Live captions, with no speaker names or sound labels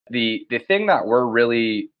the thing that we're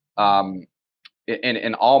really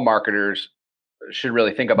in all marketers should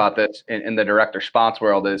really think about this in the direct response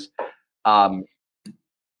world is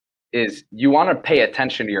you want to pay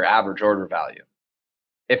attention to your average order value.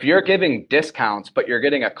 If you're giving discounts, but you're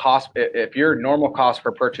getting a cost, if your normal cost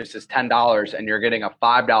per purchase is $10 and you're getting a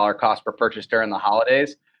 $5 cost per purchase during the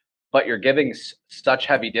holidays, but you're giving such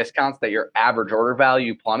heavy discounts that your average order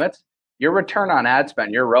value plummets, your return on ad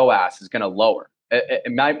spend, your ROAS is going to lower.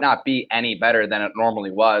 It might not be any better than it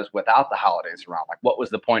normally was without the holidays around. Like, what was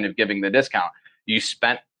the point of giving the discount? You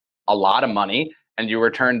spent a lot of money and you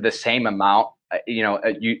returned the same amount.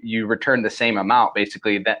 You return the same amount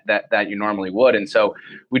basically that you normally would. And so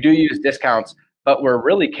we do use discounts, but we're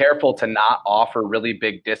really careful to not offer really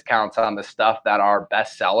big discounts on the stuff that are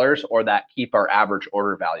best sellers or that keep our average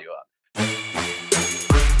order value up.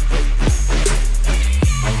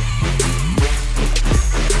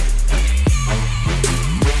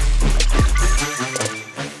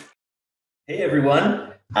 Hey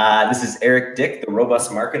everyone, this is Eric Dick, the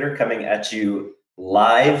Robust Marketer, coming at you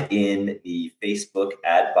live in the Facebook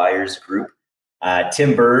Ad Buyers Group.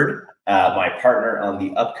 Tim Bird, my partner on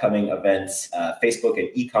the upcoming events, Facebook and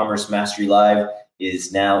E-commerce Mastery Live,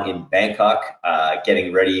 is now in Bangkok,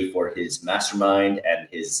 getting ready for his mastermind and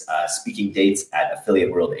his speaking dates at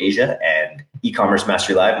Affiliate World Asia and E-commerce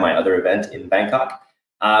Mastery Live, my other event in Bangkok.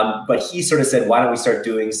 But he sort of said, why don't we start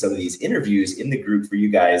doing some of these interviews in the group for you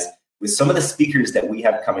guys with some of the speakers that we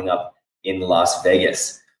have coming up in Las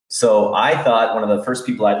Vegas. So I thought one of the first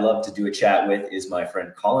people I'd love to do a chat with is my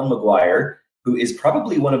friend Colin McGuire, who is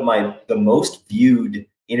probably one of the most viewed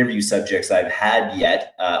interview subjects I've had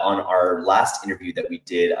yet on our last interview that we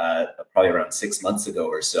did probably around 6 months ago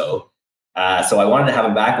or so. So I wanted to have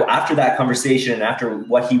him back. Well, after that conversation and after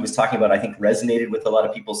what he was talking about, I think resonated with a lot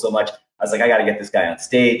of people so much. I was like, I got to get this guy on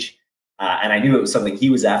stage. And I knew it was something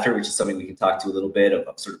he was after, which is something we can talk to a little bit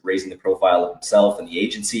of sort of raising the profile of himself and the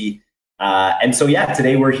agency. And so, yeah,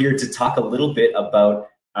 today we're here to talk a little bit about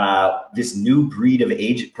this new breed of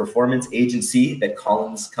performance agency that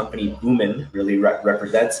Colin's company boomn really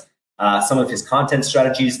represents, some of his content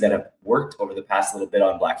strategies that have worked over the past little bit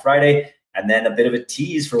on Black Friday, and then a bit of a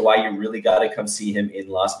tease for why you really got to come see him in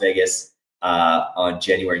Las Vegas on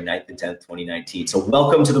January 9th and 10th, 2019. So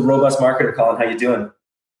welcome to the Robust Marketer, Colin. How you doing?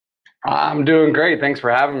 I'm doing great. Thanks for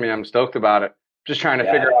having me. I'm stoked about it. Just trying to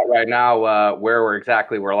figure out right now where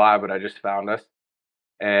we're live, but I just found us.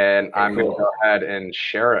 And I'm going to go ahead and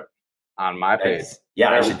share it on my page. Yeah,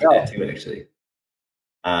 I should do that too, actually.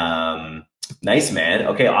 Nice, man.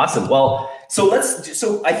 Okay, awesome. Well, so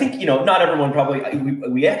I think, not everyone probably,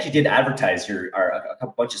 we actually did advertise a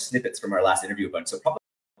bunch of snippets from our last interview bunch, so probably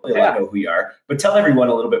a lot know who you are. But tell everyone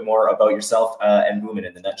a little bit more about yourself and boomn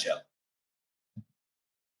in the nutshell.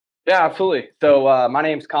 Yeah, absolutely. So my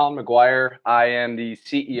name's Colin McGuire. I am the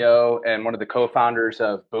CEO and one of the co-founders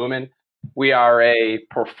of boomn. We are a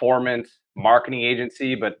performance marketing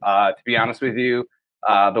agency, but to be honest with you,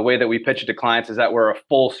 the way that we pitch it to clients is that we're a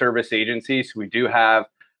full service agency. So we do have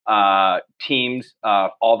teams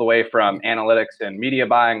all the way from analytics and media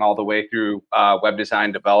buying all the way through web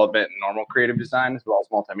design development and normal creative design, as well as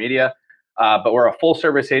multimedia. But we're a full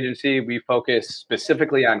service agency. We focus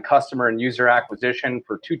specifically on customer and user acquisition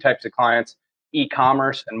for two types of clients,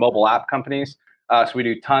 e-commerce and mobile app companies. So we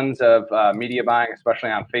do tons of media buying, especially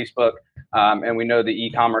on Facebook. And we know the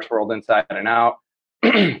e-commerce world inside and out.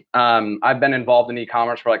 I've been involved in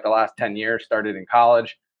e-commerce for like the last 10 years, started in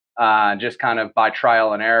college, just kind of by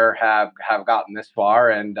trial and error have gotten this far.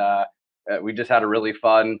 And we just had a really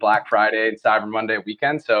fun Black Friday and Cyber Monday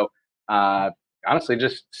weekend. So honestly,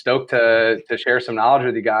 just stoked to share some knowledge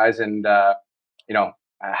with you guys, and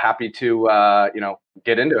happy to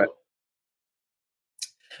get into it.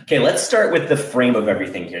 Okay, let's start with the frame of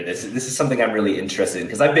everything here. This is something I'm really interested in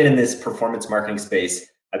because I've been in this performance marketing space.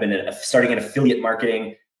 I've been starting in affiliate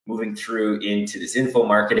marketing, moving through into this info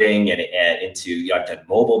marketing and into I've done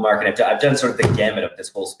mobile marketing. I've done sort of the gamut of this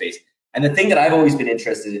whole space. And the thing that I've always been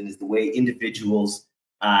interested in is the way individuals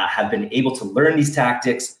have been able to learn these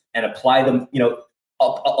tactics and apply them,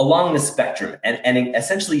 along the spectrum, and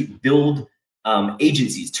essentially build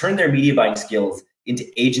agencies, turn their media buying skills into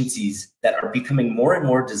agencies that are becoming more and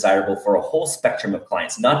more desirable for a whole spectrum of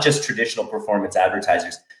clients, not just traditional performance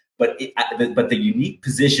advertisers, but the unique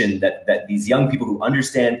position that these young people who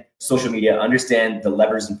understand social media, understand the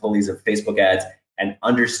levers and pulleys of Facebook ads, and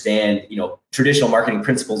understand traditional marketing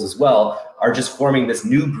principles as well, are just forming this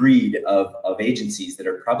new breed of agencies that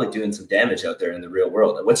are probably doing some damage out there in the real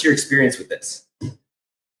world. What's your experience with this?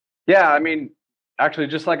 Yeah, I mean, actually,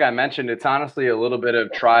 just like I mentioned, it's honestly a little bit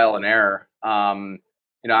of trial and error.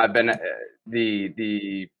 I've been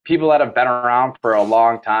the people that have been around for a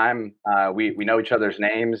long time. We know each other's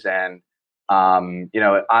names, and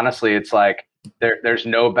honestly, it's like there's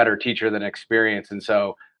no better teacher than experience. And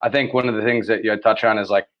so I think one of the things that you had touched on is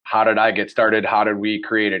like, how did I get started? How did we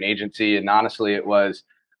create an agency? And honestly, it was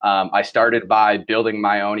I started by building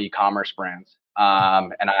my own e-commerce brands.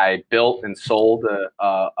 And I built and sold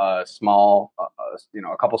a small,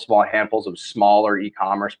 a couple small handfuls of smaller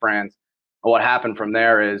e-commerce brands. And what happened from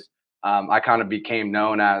there is I kind of became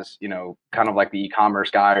known as, kind of like the e-commerce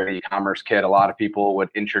guy or the e-commerce kid. A lot of people would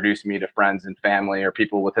introduce me to friends and family or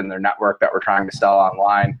people within their network that were trying to sell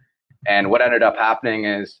online. And what ended up happening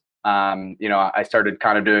is, I started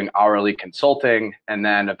kind of doing hourly consulting, and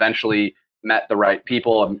then eventually met the right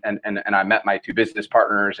people, and I met my two business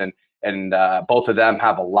partners, and both of them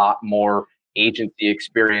have a lot more agency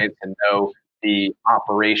experience and know the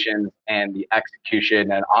operations and the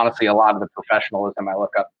execution, and honestly, a lot of the professionalism. I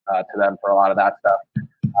look up to them for a lot of that stuff.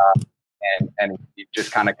 And we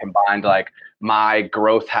just kind of combined like my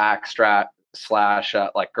growth hack strat slash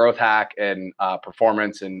like growth hack and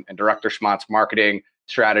performance and direct response marketing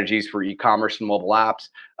strategies for e-commerce and mobile apps,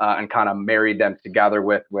 and kind of married them together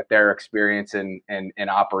with their experience in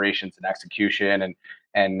operations and execution,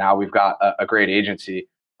 and now we've got a great agency.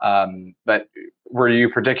 But were you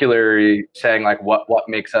particularly saying like what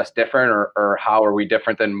makes us different, or how are we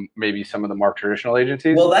different than maybe some of the more traditional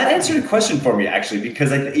agencies? Well, that answered a question for me actually, because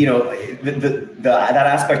that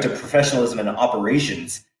aspect of professionalism and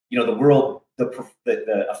operations, the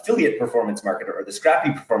affiliate performance marketer or the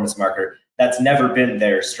scrappy performance marketer, that's never been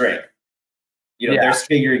their strength. They're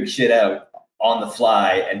figuring shit out on the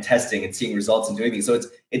fly and testing and seeing results and doing things. So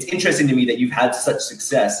it's interesting to me that you've had such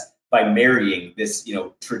success by marrying this,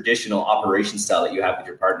 traditional operation style that you have with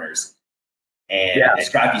your partners and the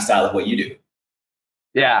scrappy style of what you do.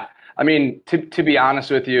 Yeah. I mean, to be honest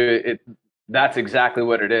with you, that's exactly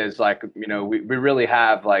what it is. Like, we really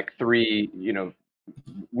have like three,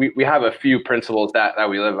 we have a few principles that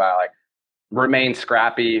we live by, like remain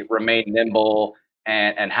scrappy, remain nimble,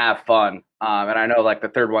 and have fun. And I know like the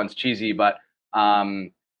third one's cheesy, but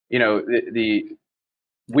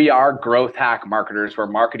we are growth hack marketers. We're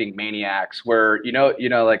marketing maniacs. We're,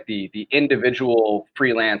 like the individual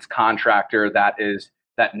freelance contractor that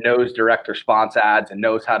knows direct response ads and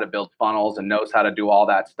knows how to build funnels and knows how to do all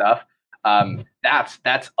that stuff.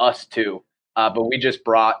 That's us too. But we just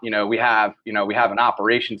brought, we have an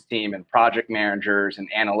operations team and project managers and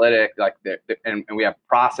analytics, and we have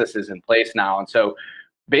processes in place now. And so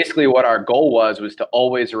basically what our goal was to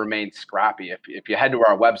always remain scrappy. If you head to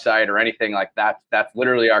our website or anything like that, that's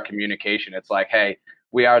literally our communication. It's like, hey,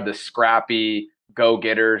 we are the scrappy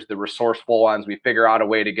go-getters, the resourceful ones. We figure out a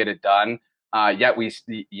way to get it done. Yet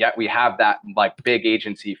we have that like big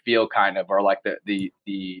agency feel, kind of, or like the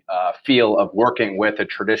feel of working with a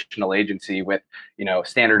traditional agency with,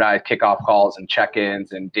 standardized kickoff calls and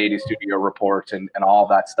check-ins and data studio reports and all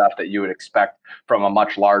that stuff that you would expect from a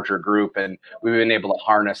much larger group. And we've been able to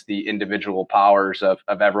harness the individual powers of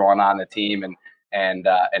everyone on the team and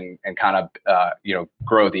kind of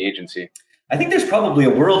grow the agency. I think there's probably a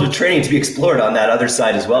world of training to be explored on that other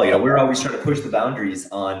side as well. We're always trying to push the boundaries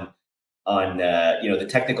on the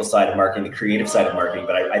technical side of marketing, the creative side of marketing.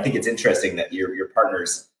 But I think it's interesting that your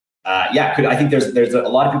partners, I think there's a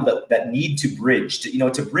lot of people that need to bridge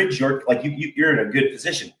to bridge you're in a good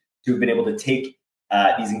position to have been able to take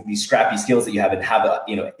these scrappy skills that you have and have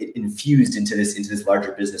it infused into this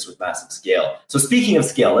larger business with massive scale. So speaking of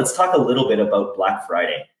scale, let's talk a little bit about Black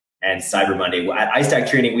Friday and Cyber Monday. At iStack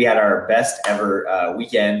Training, we had our best ever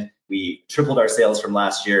weekend. We tripled our sales from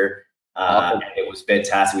last year. And it was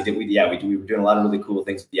fantastic. We were doing a lot of really cool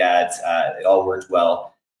things with the ads. It all worked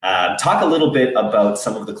well. Talk a little bit about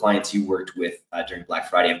some of the clients you worked with during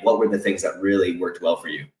Black Friday, and what were the things that really worked well for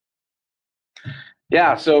you?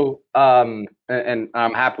 Yeah. So, and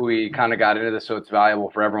I'm happy we kind of got into this, so it's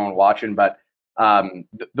valuable for everyone watching. But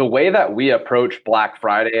the way that we approach Black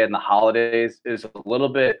Friday and the holidays is a little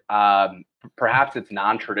bit, perhaps it's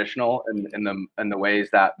non-traditional in the ways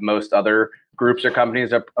that most other groups or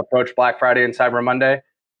companies approach Black Friday and Cyber Monday,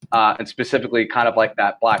 and specifically kind of like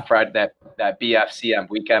that Black Friday, that BFCM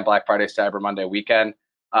weekend, Black Friday, Cyber Monday weekend,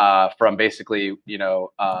 from basically,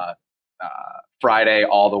 Friday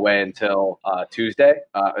all the way until Tuesday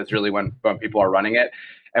is really when people are running it.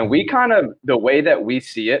 And we kind of, the way that we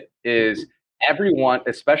see it is everyone,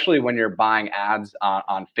 especially when you're buying ads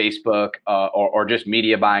on Facebook or just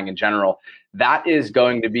media buying in general, that is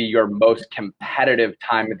going to be your most competitive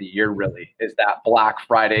time of the year, really, is that Black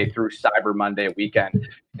Friday through Cyber Monday weekend.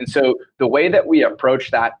 And so the way that we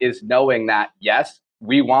approach that is knowing that, yes,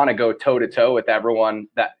 we want to go toe to toe with everyone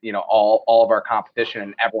that, you know, all of our competition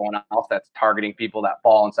and everyone else that's targeting people that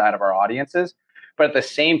fall inside of our audiences. But at the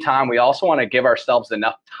same time, we also want to give ourselves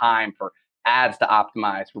enough time for ads to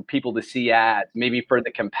optimize, for people to see ads, maybe for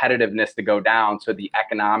the competitiveness to go down, so the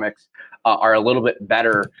economics are a little bit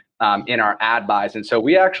better in our ad buys. And so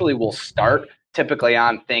we actually will start typically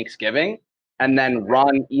on Thanksgiving and then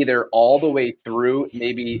run either all the way through,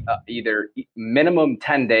 maybe either minimum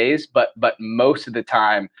 10 days, but most of the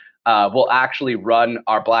time we'll actually run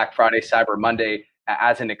our Black Friday, Cyber Monday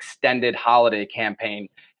as an extended holiday campaign.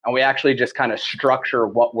 And we actually just kind of structure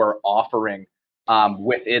what we're offering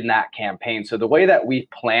within that campaign. So the way that we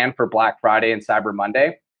plan for Black Friday and Cyber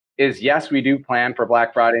Monday is, yes, we do plan for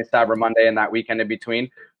Black Friday and Cyber Monday and that weekend in between,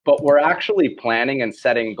 but we're actually planning and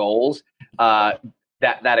setting goals that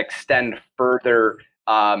extend further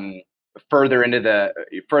further into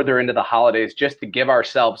the holidays, just to give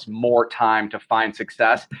ourselves more time to find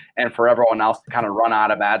success and for everyone else to kind of run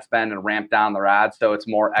out of ad spend and ramp down their ads, so it's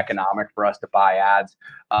more economic for us to buy ads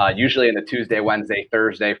usually in the Tuesday, Wednesday,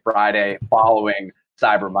 Thursday, Friday following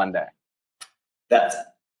Cyber Monday. That's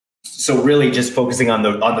so really just focusing on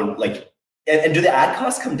the like, and do the ad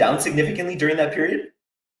costs come down significantly during that period?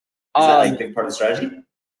 Is that like a big part of the strategy?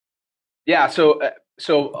 Yeah, so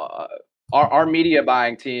our media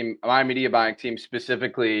buying team, my media buying team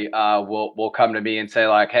specifically, will come to me and say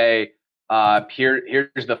like, hey,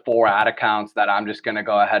 here's the 4 ad accounts that I'm just going to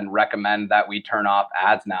go ahead and recommend that we turn off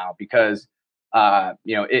ads now, because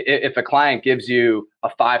you know, if a client gives you a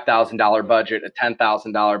 $5,000 budget, a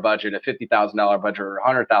 $10,000 budget, a $50,000 budget, or a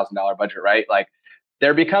 $100,000 budget, right? Like,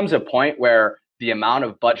 there becomes a point where the amount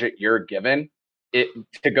of budget you're given,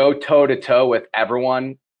 to go toe to toe with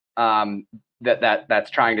everyone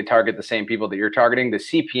that's trying to target the same people that you're targeting, the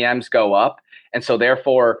CPMs go up, and so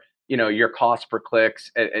therefore, you know, your cost per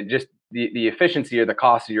clicks and just the efficiency or the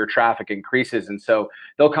cost of your traffic increases. And so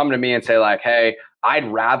they'll come to me and say like, hey,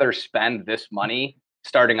 I'd rather spend this money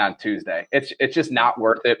starting on Tuesday. It's just not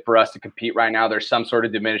worth it for us to compete right now. There's some sort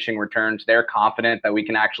of diminishing returns. They're confident that we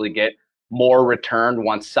can actually get more return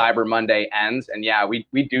once Cyber Monday ends. And yeah, we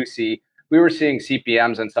were seeing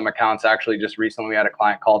CPMs in some accounts. Actually, just recently we had a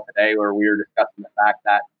client call today where we were discussing the fact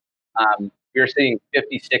that we were seeing $56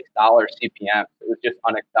 CPMs. It was just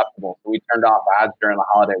unacceptable. So we turned off ads during the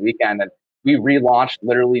holiday weekend, and we relaunched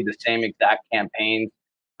literally the same exact campaigns,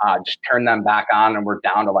 just turned them back on, and we're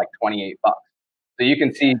down to like $28. So you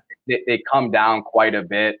can see they come down quite a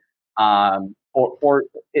bit. Or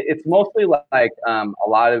it's mostly like a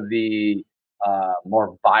lot of the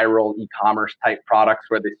more viral e-commerce type products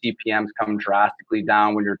where the CPMs come drastically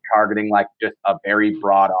down when you're targeting like just a very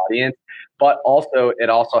broad audience. But also, it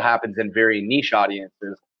also happens in very niche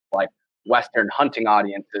audiences like Western hunting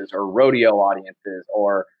audiences or rodeo audiences,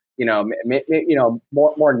 or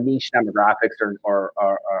more niche demographics or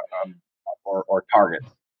targets.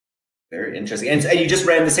 Very interesting. And you just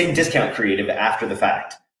ran the same discount creative after the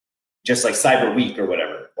fact, just like Cyber Week or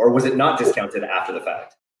whatever, or was it not discounted after the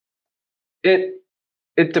fact?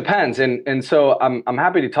 It depends, and so I'm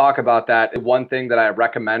happy to talk about that. One thing that I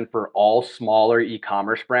recommend for all smaller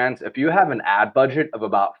e-commerce brands, if you have an ad budget of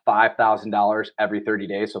about $5,000 every 30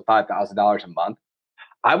 days, so $5,000 a month,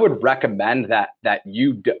 I would recommend that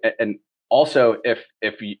you do. And also,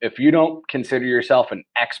 if you don't consider yourself an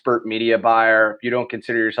expert media buyer, if you don't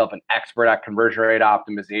consider yourself an expert at conversion rate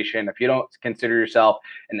optimization, if you don't consider yourself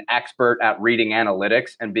an expert at reading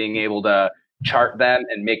analytics and being able to chart them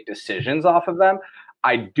and make decisions off of them,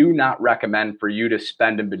 I do not recommend for you to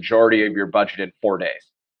spend a majority of your budget in 4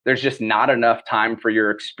 days. There's just not enough time for your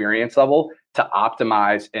experience level to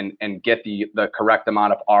optimize and get the correct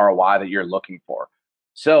amount of ROI that you're looking for.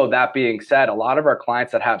 So that being said, a lot of our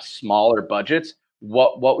clients that have smaller budgets,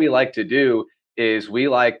 what we like to do is we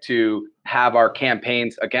like to have our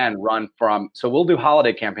campaigns, again, run from, so we'll do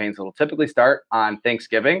holiday campaigns. It'll typically start on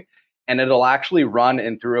Thanksgiving, and it'll actually run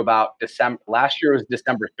in through about December. Last year was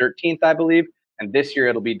December 13th, I believe. And this year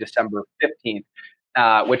it'll be December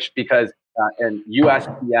 15th, which because in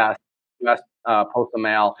USPS, US Postal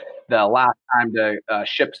Mail, the last time to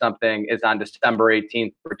ship something is on December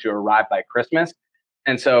 18th for it to arrive by Christmas.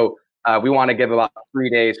 And so we want to give about 3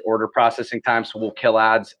 days order processing time. So we'll kill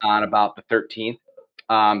ads on about the 13th.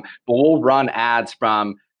 But we'll run ads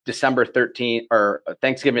from December 13th or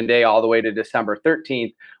Thanksgiving Day all the way to December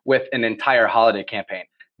 13th with an entire holiday campaign.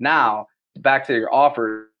 Now, back to your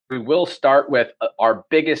offers. We will start with our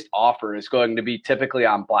biggest offer is going to be typically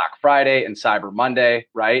on Black Friday and Cyber Monday,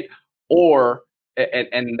 right? Or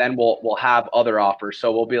and then we'll have other offers.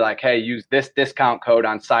 So we'll be like, hey, use this discount code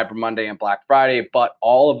on Cyber Monday and Black Friday, but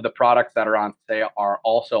all of the products that are on sale are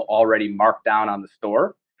also already marked down on the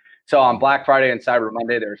store. So on Black Friday and Cyber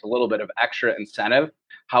Monday, there's a little bit of extra incentive.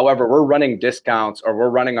 However, we're running discounts, or we're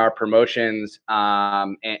running our promotions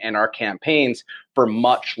and our campaigns for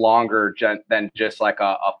much longer than just like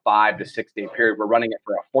a 5 to 6 day period. We're running it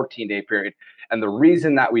for a 14-day period. And the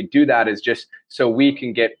reason that we do that is just so we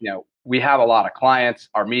can get, we have a lot of clients,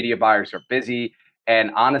 our media buyers are busy.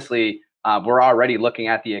 And honestly, we're already looking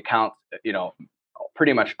at the accounts,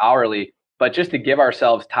 pretty much hourly, but just to give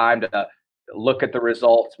ourselves time to look at the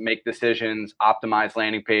results, make decisions, optimize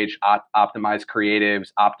landing page, optimize creatives,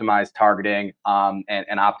 optimize targeting,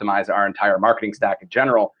 and optimize our entire marketing stack in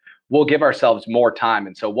general, we'll give ourselves more time.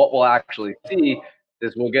 And so what we'll actually see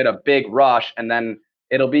is we'll get a big rush, and then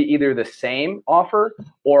it'll be either the same offer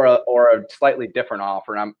or a slightly different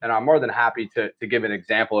offer. And I'm more than happy to give an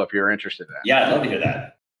example if you're interested in that. Yeah, I'd love to hear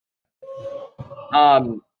that.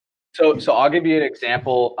 So I'll give you an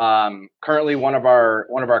example. Currently, one of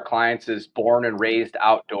our clients is Born and Raised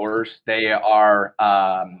Outdoors. They are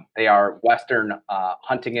Western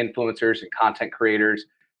hunting influencers and content creators.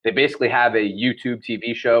 They basically have a YouTube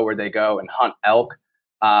TV show where they go and hunt elk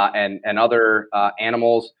and other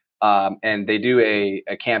animals. And they do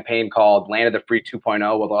a campaign called Land of the Free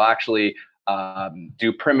 2.0, where they'll actually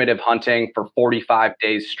do primitive hunting for 45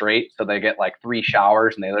 days straight. So they get like 3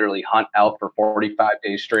 showers and they literally hunt elk for 45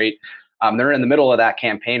 days straight. They're in the middle of that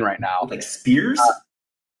campaign right now. Like spears?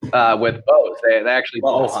 With bows. They actually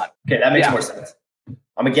bow hunt. Okay, that makes more sense.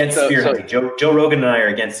 I'm against spear hunting. Joe Rogan and I are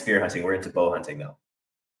against spear hunting. We're into bow hunting though.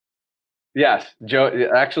 Yes, Joe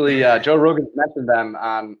Rogan mentioned them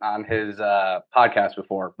on his podcast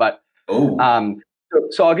before. But so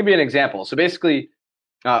I'll give you an example. So basically,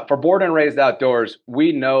 for Born and Raised Outdoors,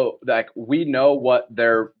 we know what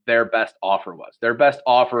their best offer was. Their best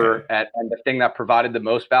offer and the thing that provided the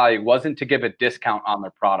most value wasn't to give a discount on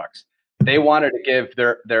their products. They wanted to give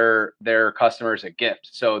their customers a gift.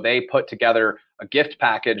 So they put together a gift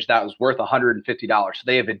package that was worth $150. So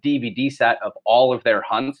they have a DVD set of all of their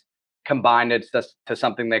hunts, combined it to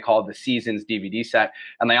something they call the Seasons DVD set.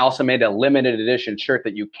 And they also made a limited edition shirt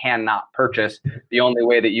that you cannot purchase. The only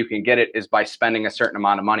way that you can get it is by spending a certain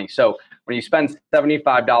amount of money. So when you spend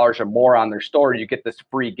 $75 or more on their store, you get this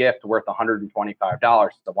free gift worth $125.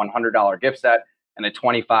 It's a $100 gift set and a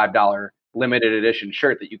 $25 limited edition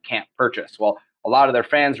shirt that you can't purchase. Well, a lot of their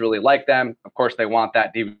fans really like them. Of course, they want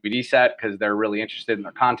that DVD set because they're really interested in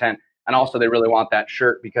their content. And also they really want that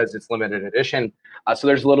shirt because it's limited edition. So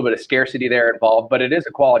there's a little bit of scarcity there involved, but it is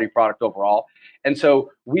a quality product overall. And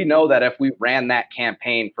so we know that if we ran that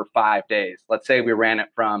campaign for 5 days, let's say we ran it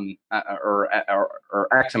from, or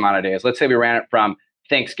X amount of days, let's say we ran it from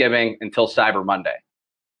Thanksgiving until Cyber Monday.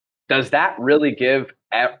 Does that really give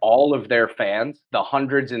all of their fans, the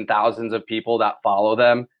hundreds and thousands of people that follow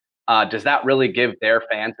them, does that really give their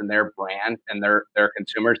fans and their brand and their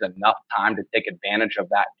consumers enough time to take advantage of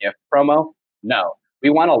that gift promo? No, we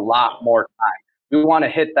want a lot more time. We want to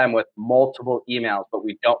hit them with multiple emails, but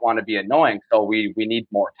we don't want to be annoying. So we need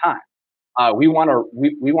more time. We want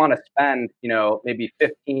to spend, maybe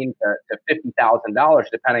 $15,000 to $50,000,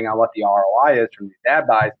 depending on what the ROI is from these ad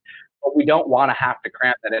buys, but we don't want to have to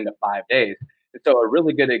cramp that into 5 days. And so a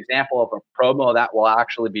really good example of a promo that will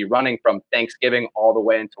actually be running from Thanksgiving all the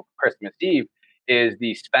way until Christmas Eve is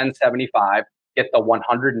the spend $75, get the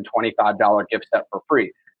 $125 gift set for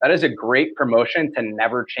free. That is a great promotion to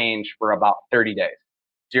never change for about 30 days.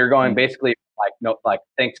 So you're going basically like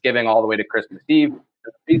Thanksgiving all the way to Christmas Eve.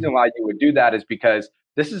 The reason why you would do that is because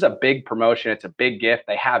this is a big promotion. It's a big gift.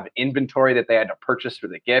 They have inventory that they had to purchase for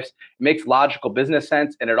the gifts. It makes logical business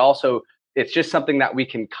sense. And it's just something that we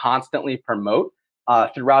can constantly promote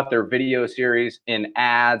throughout their video series, in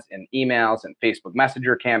ads and emails and Facebook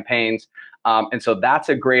Messenger campaigns. And so that's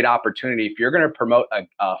a great opportunity. If you're going to promote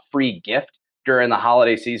a free gift during the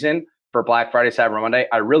holiday season for Black Friday, Cyber Monday,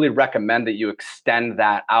 I really recommend that you extend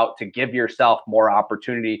that out to give yourself more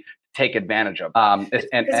opportunity to take advantage of. It's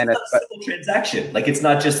a simple transaction. Like, it's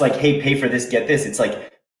not just like, hey, pay for this, get this. It's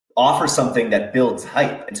like, offer something that builds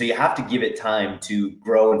hype. And so you have to give it time to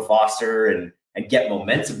grow and foster and get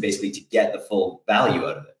momentum, basically, to get the full value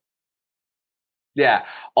out of it. Yeah.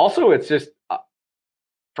 Also, it's just,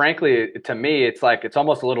 frankly, to me, it's like, it's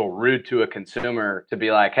almost a little rude to a consumer to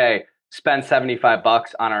be like, hey, spend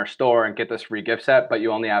 $75 on our store and get this free gift set, but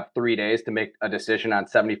you only have 3 days to make a decision on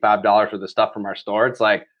 $75 worth of stuff from our store. It's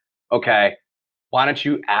like, okay, why don't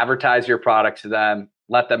you advertise your products to them?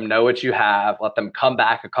 Let them know what you have, let them come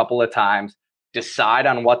back a couple of times, decide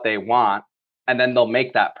on what they want, and then they'll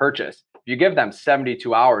make that purchase. If you give them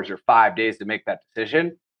 72 hours or 5 days to make that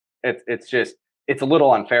decision, it's a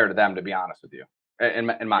little unfair to them, to be honest with you, in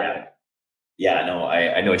my opinion. Yeah, no,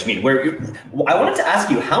 I know what you mean. I wanted to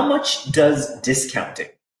ask you, how much does discounting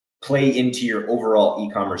play into your overall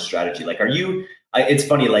e-commerce strategy? Like, it's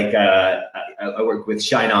funny, like I work with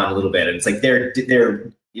Shine On a little bit, and it's like they're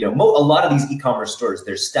a lot of these e-commerce stores,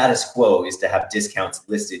 their status quo is to have discounts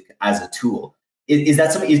listed as a tool. Is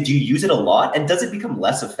that something? Do you use it a lot, and does it become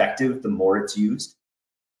less effective the more it's used?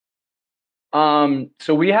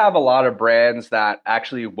 So we have a lot of brands that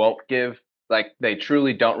actually won't give, like, they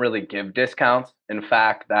truly don't really give discounts. In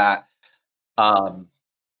fact, like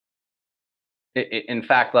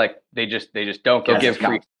they just don't give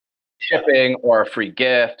free shipping or a free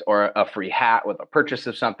gift or a free hat with a purchase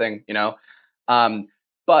of something,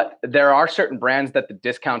 but there are certain brands that the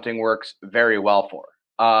discounting works very well for.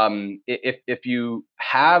 If you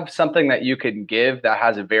have something that you can give that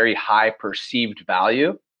has a very high perceived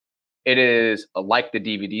value, it is like the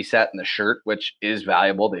DVD set and the shirt, which is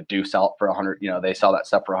valuable. They do sell it for 100, they sell that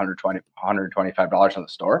stuff for $125 on the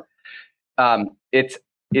store.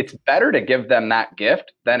 It's better to give them that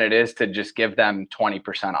gift than it is to just give them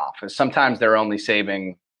 20% off. Because sometimes they're only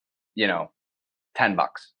saving, $10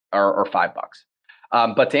 or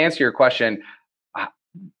 $5. But to answer your question,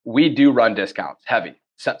 we do run discounts heavy.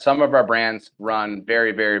 Some of our brands run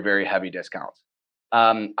very, very, very heavy discounts.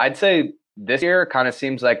 I'd say this year kind of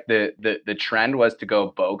seems like the trend was to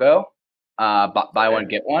go BOGO, buy one,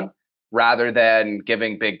 get one, rather than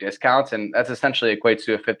giving big discounts. And that's essentially equates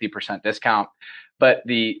to a 50% discount. But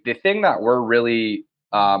the thing that we're really,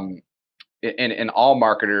 in all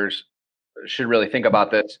marketers should really think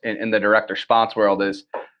about this in the direct response world is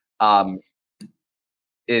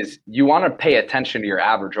you want to pay attention to your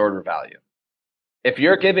average order value. If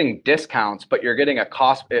you're giving discounts, but you're getting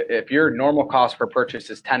if your normal cost per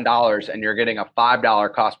purchase is $10 and you're getting a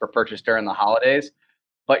 $5 cost per purchase during the holidays,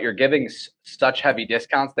 but you're giving such heavy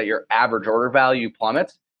discounts that your average order value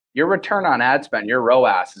plummets, your return on ad spend, your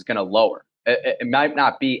ROAS is going to lower. It might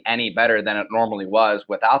not be any better than it normally was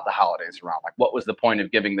without the holidays around. Like, what was the point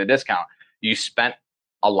of giving the discount? You spent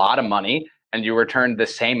a lot of money and you returned the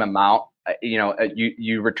same amount.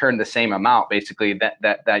 You return the same amount basically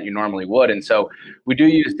that you normally would. And so we do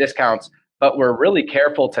use discounts, but we're really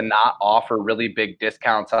careful to not offer really big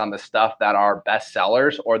discounts on the stuff that are best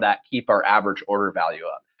sellers or that keep our average order value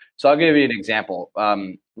up. So I'll give you an example.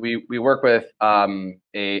 We work with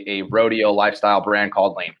a rodeo lifestyle brand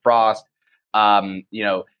called Lane Frost.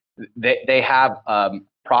 They have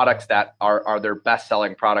products that are their best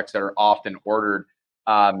selling products that are often ordered.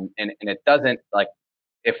 And it doesn't, like,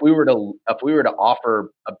 if we were to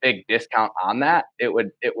offer a big discount on that, it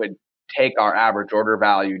would take our average order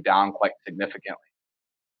value down quite significantly.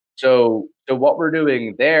 So what we're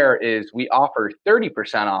doing there is we offer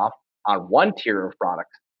 30% off on one tier of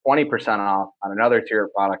products, 20% off on another tier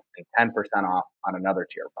of product, and 10% off on another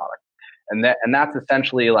tier of product. And that's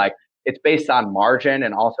essentially, like, it's based on margin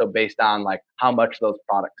and also based on, like, how much those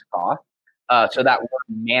products cost. So that we're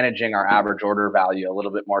managing our average order value a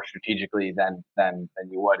little bit more strategically than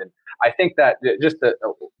you would. And I think that just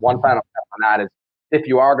one final step on that is, if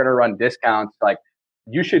you are going to run discounts, like,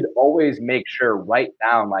 you should always make sure, write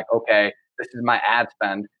down, like, okay, this is my ad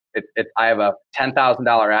spend. I have a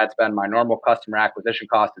 $10,000 ad spend. My normal customer acquisition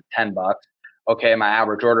cost is $10. Okay, my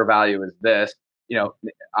average order value is this.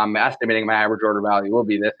 I'm estimating my average order value will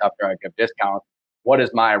be this after I give discounts. What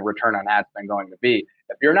is my return on ad spend going to be?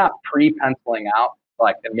 If you're not pre-penciling out,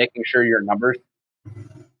 like, and making sure your numbers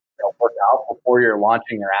work out before you're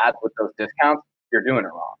launching your ads with those discounts, you're doing it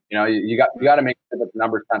wrong. You got to make sure that the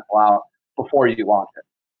numbers pencil out before you launch it.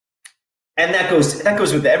 And that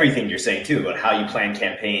goes with everything you're saying too, about how you plan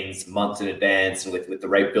campaigns months in advance with the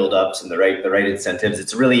right build-ups and the right incentives.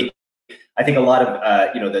 It's really, I think, a lot of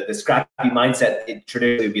the scrappy mindset, it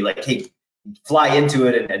traditionally would be like, hey, fly into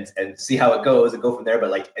it and see how it goes and go from there. But,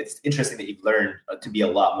 like, it's interesting that you've learned to be a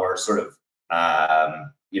lot more sort of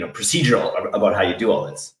procedural about how you do all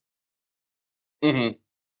this. Mm-hmm.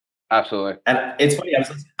 Absolutely. And it's funny,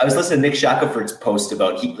 I was listening to Nick Shackelford's post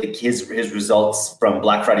about his results from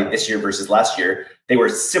Black Friday this year versus last year. They were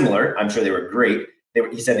similar. I'm sure they were great.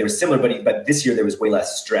 He said they were similar, but this year there was way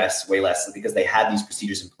less stress, way less, because they had these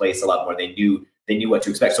procedures in place a lot more. They knew what to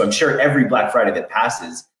expect. So I'm sure every Black Friday that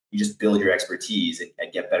passes, you just build your expertise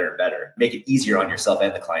and get better and better. Make it easier on yourself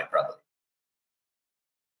and the client, probably.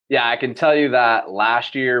 Yeah, I can tell you that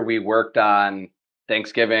last year we worked on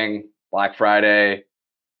Thanksgiving, Black Friday,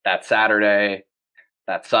 that Saturday,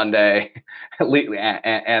 that Sunday,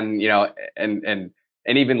 and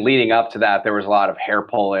even leading up to that, there was a lot of hair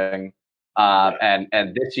pulling.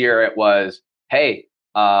 And this year it was, hey,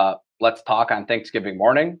 let's talk on Thanksgiving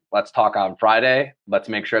morning. Let's talk on Friday. Let's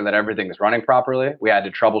make sure that everything is running properly. We had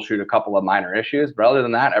to troubleshoot a couple of minor issues, but other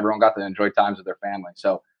than that, everyone got to enjoy times with their family.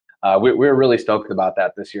 So we were really stoked about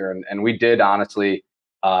that this year. And we did honestly,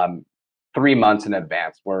 3 months in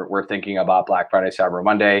advance. We're thinking about Black Friday, Cyber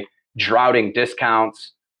Monday, droughting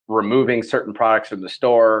discounts, removing certain products from the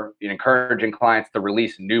store, encouraging clients to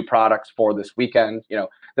release new products for this weekend.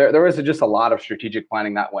 There was just a lot of strategic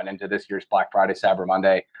planning that went into this year's Black Friday, Cyber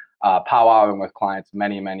Monday, powwowing with clients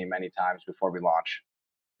many, many, many times before we launch.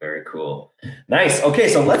 Very cool. Nice. Okay,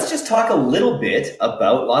 so let's just talk a little bit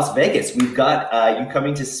about Las Vegas. We've got you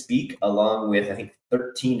coming to speak along with, I think,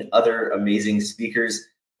 13 other amazing speakers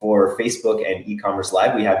for Facebook and e-commerce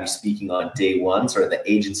live. We have you speaking on day one, sort of the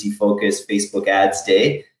agency focused Facebook ads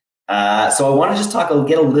day. So I want to just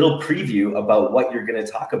get a little preview about what you're going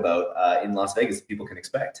to talk about in Las Vegas that people can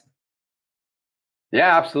expect.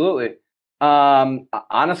 Yeah, absolutely.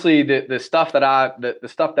 Honestly, the stuff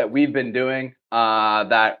that we've been doing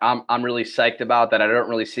that I'm really psyched about, that I don't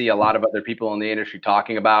really see a lot of other people in the industry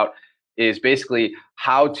talking about, is basically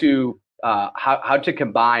how to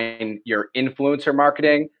combine your influencer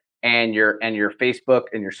marketing and your Facebook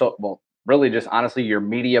and your really just honestly your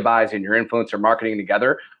media buys and your influencer marketing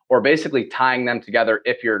together, or basically tying them together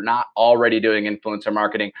if you're not already doing influencer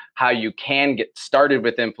marketing, how you can get started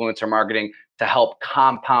with influencer marketing to help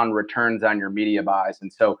compound returns on your media buys.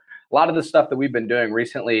 And so a lot of the stuff that we've been doing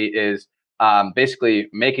recently is basically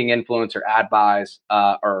making influencer ad buys,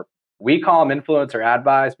 or we call them influencer ad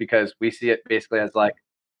buys because we see it basically as like,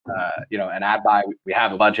 an ad buy. We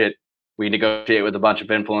have a budget, we negotiate with a bunch of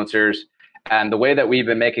influencers. And the way that we've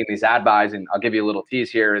been making these ad buys, and I'll give you a little tease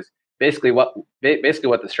here, is basically what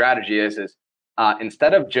the strategy is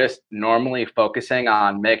instead of just normally focusing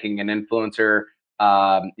on making an influencer,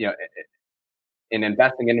 in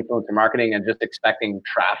investing in influencer marketing and just expecting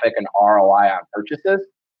traffic and ROI on purchases.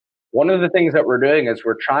 One of the things that we're doing is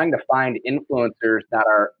we're trying to find influencers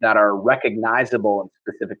that are recognizable in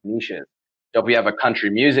specific niches. So if we have a country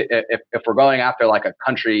music, if we're going after like a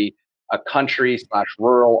country /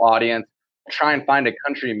 rural audience, try and find a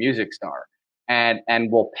country music star,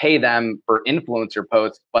 and we'll pay them for influencer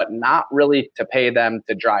posts, but not really to pay them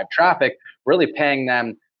to drive traffic, really paying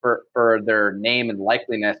them for their name and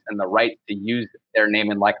likeliness and the right to use their name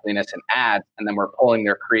and likeliness in ads. And then we're pulling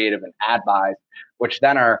their creative and ad buys, which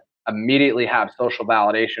then are immediately have social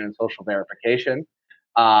validation and social verification.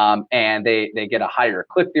 And they get a higher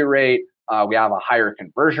click-through rate. We have a higher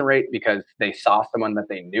conversion rate because they saw someone that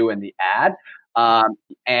they knew in the ad.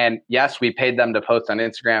 And yes, we paid them to post on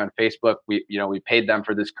Instagram and Facebook. We paid them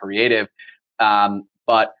for this creative,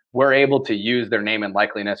 but we're able to use their name and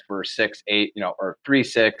likeliness for 6, 8, or 3,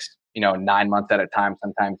 6, 9 months at a time,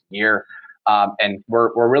 sometimes a year. And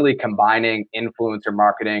we're really combining influencer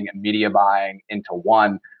marketing and media buying into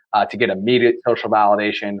one to get immediate social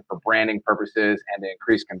validation for branding purposes and to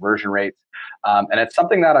increase conversion rates. And it's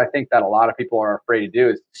something that I think that a lot of people are afraid to do,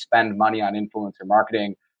 is spend money on influencer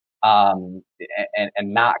marketing and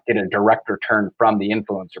not get a direct return from the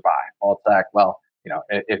influencer buy. Well, it's like,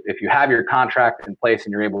 if you have your contract in place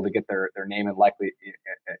and you're able to get their name and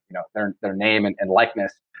their name and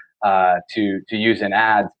likeness to use in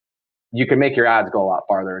ads, you can make your ads go a lot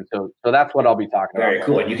farther. And so that's what I'll be talking about. Very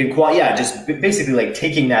cool. And you can just basically like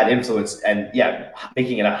taking that influence and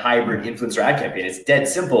making it a hybrid influencer ad campaign. It's dead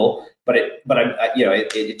simple, but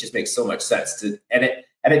it just makes so much sense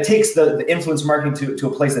and it takes the influence marketing to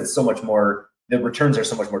a place that's so much more, the returns are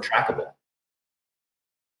so much more trackable.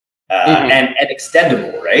 And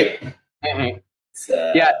extendable, right? Mm-hmm.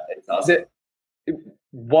 It's awesome.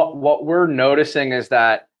 What we're noticing is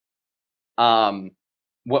that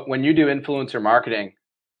when you do influencer marketing,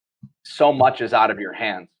 so much is out of your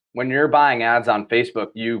hands. When you're buying ads on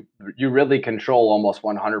Facebook, you really control almost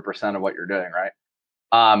 100% of what you're doing, right?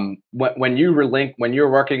 When you're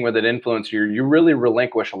working with an influencer, you really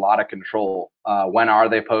relinquish a lot of control. When are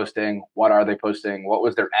they posting? What are they posting? What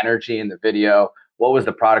was their energy in the video? What was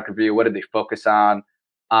the product review? What did they focus on?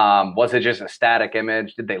 Was it just a static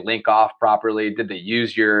image? Did they link off properly? Did they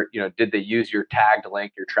use your tagged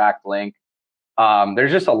link, your tracked link?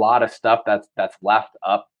 There's just a lot of stuff that's left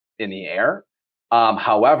up in the air.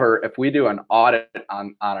 However, if we do an audit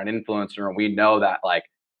on an influencer and we know that, like,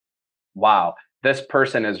 wow, this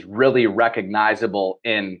person is really recognizable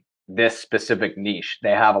in this specific niche.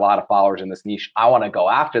 They have a lot of followers in this niche. I want to go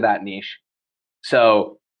after that niche.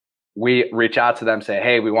 So we reach out to them, say,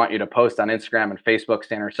 hey, we want you to post on Instagram and Facebook,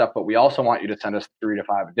 standard stuff, but we also want you to send us 3 to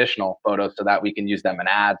 5 additional photos so that we can use them in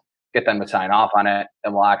ads, get them to sign off on it,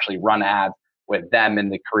 and we'll actually run ads with them in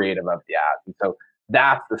the creative of the ads. And so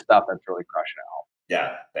that's the stuff that's really crushing it home.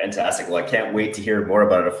 Yeah, fantastic. Well, I can't wait to hear more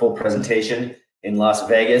about it. A full presentation in Las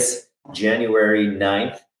Vegas, January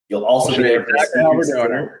 9th. You'll also be there for the speakers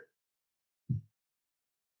dinner.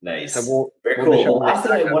 Nice. So very cool. Well, last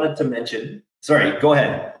thing I wanted to mention, sorry, go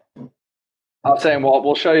ahead. I'm saying, well,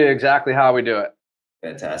 we'll show you exactly how we do it.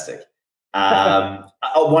 Fantastic. I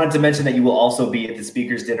wanted to mention that you will also be at the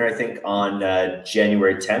speakers dinner, I think, on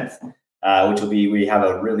January 10th, which will be, we have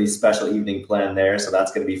a really special evening planned there. So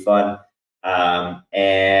that's going to be fun.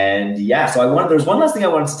 And yeah, so there's one last thing I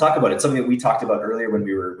wanted to talk about. It's something that we talked about earlier when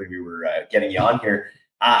we were getting you on here.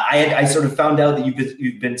 I sort of found out that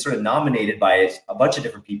you've been sort of nominated by a bunch of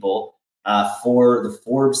different people for the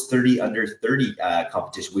Forbes 30 Under 30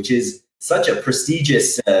 competition, which is such a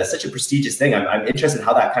prestigious thing. I'm interested in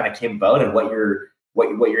how that kind of came about and what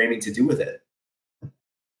you're aiming to do with it.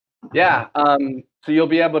 Yeah. So you'll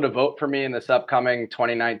be able to vote for me in this upcoming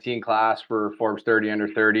 2019 class for Forbes 30 Under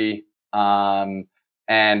 30.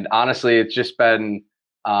 And honestly, it's just been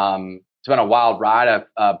it's been a wild ride.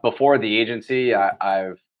 Before the agency,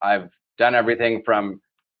 I've done everything from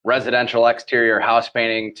residential exterior house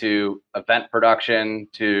painting to event production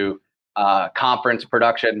to conference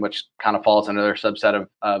production, which kind of falls under another subset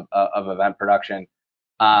of event production.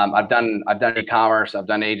 I've done e-commerce, I've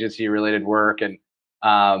done agency related work, and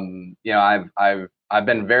you know, I've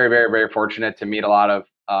been very, very, very fortunate to meet a lot of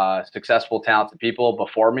successful, talented people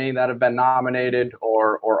before me that have been nominated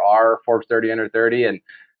or are Forbes 30 Under 30, and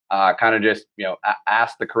kind of just, you know,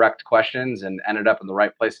 asked the correct questions and ended up in the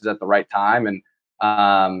right places at the right time. And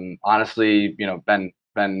honestly, you know,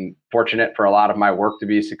 been fortunate for a lot of my work to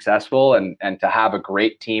be successful and to have a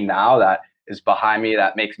great team now that is behind me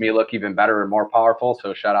that makes me look even better and more powerful.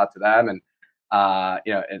 So shout out to them. And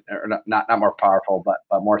you know, or not more powerful, but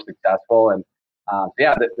more successful. And so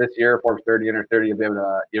yeah, this year, Forbes 30 Under 30,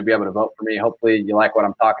 you'll be able to vote for me. Hopefully, you like what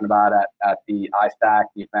I'm talking about at the iStack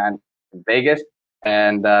event in Vegas,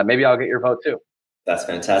 and maybe I'll get your vote too. That's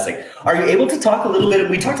fantastic. Are you able to talk a little bit?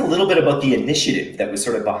 We talked a little bit about the initiative that was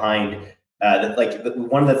sort of behind,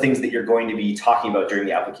 one of the things that you're going to be talking about during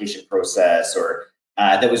the application process, or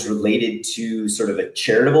that was related to sort of a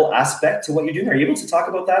charitable aspect to what you're doing. Are you able to talk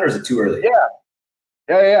about that, or is it too early?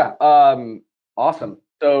 Yeah. Awesome.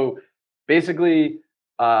 So basically,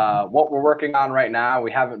 what we're working on right now,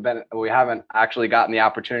 we haven't actually gotten the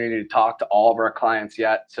opportunity to talk to all of our clients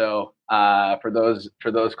yet. So for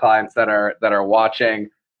those clients that are watching,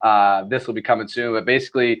 this will be coming soon. But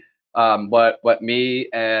basically, what me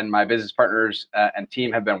and my business partners and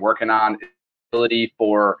team have been working on is the ability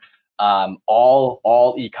for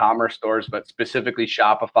all e-commerce stores, but specifically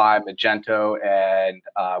Shopify, Magento, and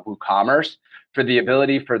WooCommerce, for the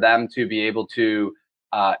ability for them to be able to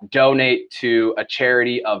donate to a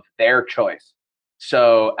charity of their choice.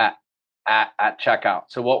 So at checkout.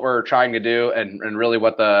 So what we're trying to do, and really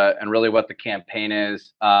what the campaign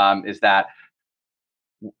is that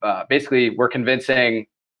basically we're convincing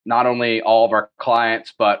not only all of our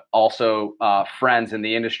clients but also friends in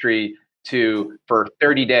the industry to, for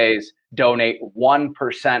 30 days, donate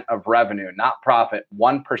 1% of revenue, not profit,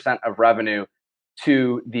 1% of revenue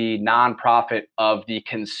to the nonprofit of the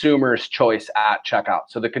consumer's choice at checkout.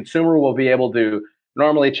 So the consumer will be able to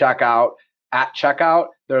normally check out. At checkout,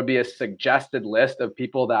 there will be a suggested list of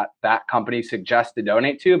people that company suggests to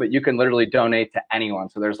donate to, but you can literally donate to anyone.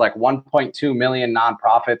 So there's like 1.2 million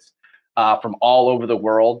nonprofits from all over the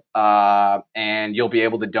world, and you'll be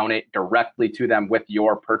able to donate directly to them with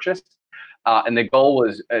your purchase. And the goal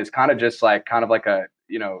is kind of like a,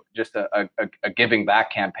 you know, just a giving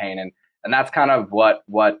back campaign. And that's kind of what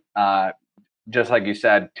just like you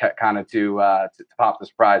said, kind of to pop the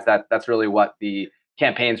surprise, that's really what the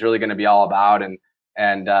campaign is really going to be all about.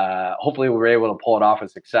 And hopefully we're able to pull it off a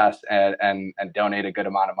success and donate a good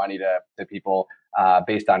amount of money to people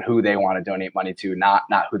based on who they want to donate money to, not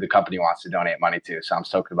who the company wants to donate money to. So I'm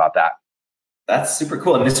stoked about that. That's super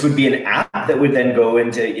cool. And this would be an app that would then go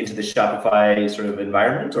into the Shopify sort of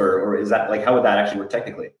environment, or is that, like, how would that actually work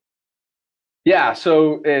technically? Yeah,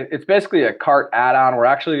 so it's basically a cart add-on. We're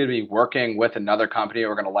actually going to be working with another company.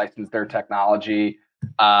 We're going to license their technology,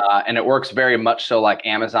 and it works very much so like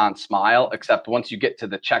Amazon Smile, except once you get to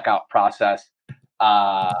the checkout process,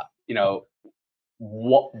 you know,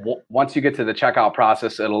 once you get to the checkout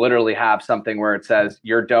process, it'll literally have something where it says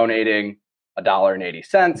you're donating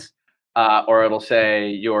 $1.80, or it'll say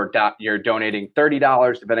you're donating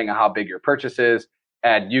 $30, depending on how big your purchase is.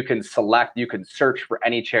 And you can search for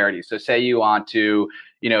any charity. So say you want to,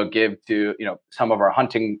 you know, give to, you know, some of our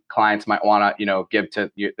hunting clients might want to, you know, give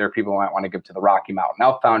to, their people might want to give to the Rocky Mountain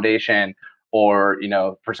Elk Foundation, or, you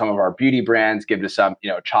know, for some of our beauty brands, give to some, you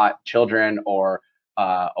know, children or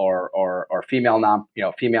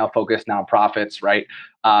female focused nonprofits, right?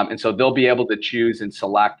 And so they'll be able to choose and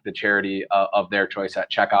select the charity of their choice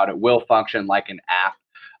at checkout. It will function like an app.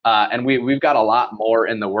 And we've got a lot more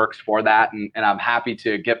in the works for that. And I'm happy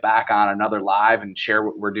to get back on another live and share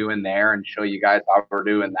what we're doing there and show you guys how we're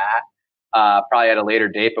doing that probably at a later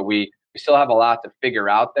date. But we still have a lot to figure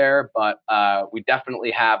out there, but we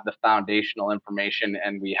definitely have the foundational information,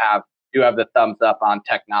 and we do have the thumbs up on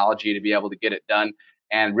technology to be able to get it done.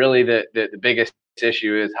 And really the biggest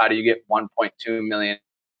issue is, how do you get 1.2 million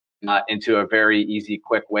into a very easy,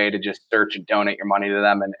 quick way to just search and donate your money to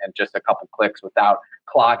them and just a couple clicks without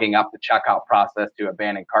clogging up the checkout process to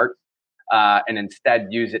abandon carts, and instead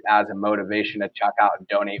use it as a motivation to check out and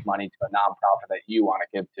donate money to a nonprofit that you want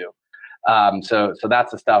to give to. So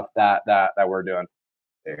that's the stuff that we're doing.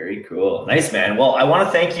 Very cool. Nice, man. Well, I want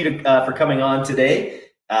to thank you for coming on today.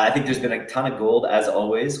 I think there's been a ton of gold, as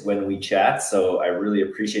always, when we chat. So I really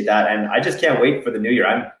appreciate that. And I just can't wait for the new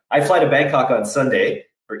year. I fly to Bangkok on Sunday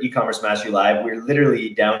for E-commerce Mastery Live. We're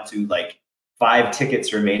literally down to like 5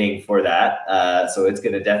 tickets remaining for that. So it's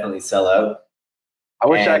going to definitely sell out. I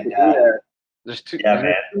wish I could be there. There's too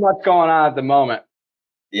much going on at the moment.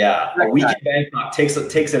 Yeah, a week in Bangkok takes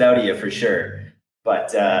it out of you for sure.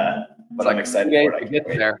 But I'm excited for it. I get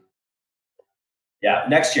there. Yeah,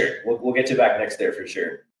 next year we'll get you back next year for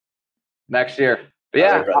sure. Next year, but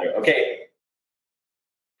yeah, brother. Okay.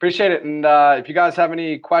 Appreciate it. And if you guys have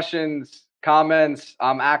any questions, comments,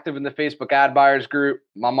 I'm active in the Facebook ad buyers group.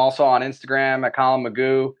 I'm also on Instagram at Colin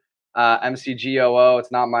McGuire, MCGOO.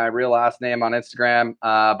 It's not my real last name on Instagram,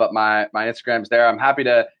 but my Instagram's there. I'm happy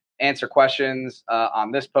to answer questions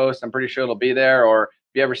on this post. I'm pretty sure it'll be there. Or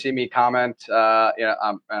if you ever see me comment,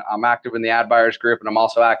 I'm active in the ad buyers group, and I'm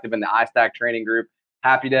also active in the iStack training group.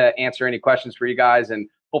 Happy to answer any questions for you guys, and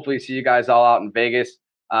hopefully see you guys all out in Vegas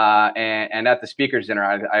and at the speakers dinner.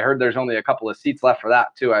 I heard there's only a couple of seats left for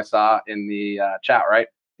that too. I saw in the chat, right?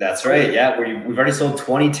 That's right. Yeah, we've already sold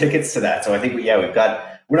 20 tickets to that. So I think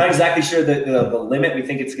we're not exactly sure the limit. We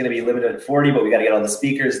think it's going to be limited at 40, but we got to get all the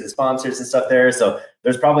speakers and the sponsors and stuff there. So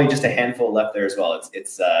there's probably just a handful left there as well.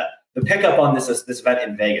 It's the pickup on this event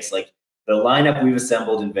in Vegas, like the lineup we've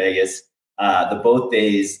assembled in Vegas, the both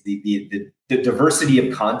days, the diversity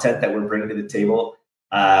of content that we're bringing to the table.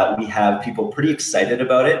 We have people pretty excited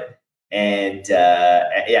about it. And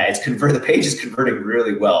yeah, the page is converting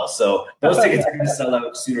really well. So those tickets are going to sell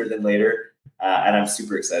out sooner than later, and I'm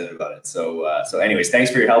super excited about it. So anyways,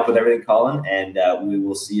 thanks for your help with everything, Colin, and we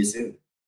will see you soon.